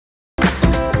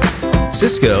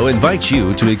Sysco invites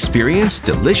you to experience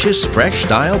delicious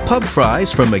fresh-style pub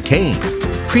fries from McCain.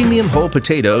 Premium whole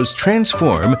potatoes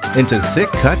transform into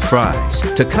thick-cut fries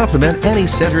to complement any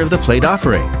center-of-the-plate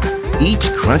offering. Each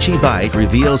crunchy bite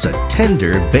reveals a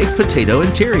tender baked potato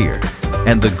interior,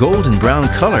 and the golden brown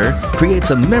color creates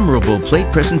a memorable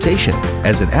plate presentation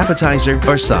as an appetizer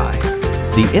or side.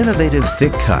 The innovative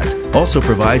thick cut also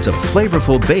provides a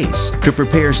flavorful base to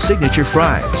prepare signature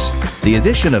fries. The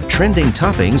addition of trending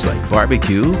toppings like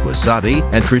barbecue, wasabi,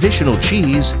 and traditional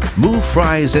cheese move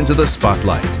fries into the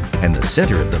spotlight and the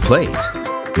center of the plate.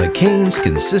 McCain's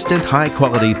consistent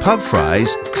high-quality pub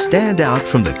fries stand out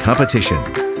from the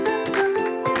competition.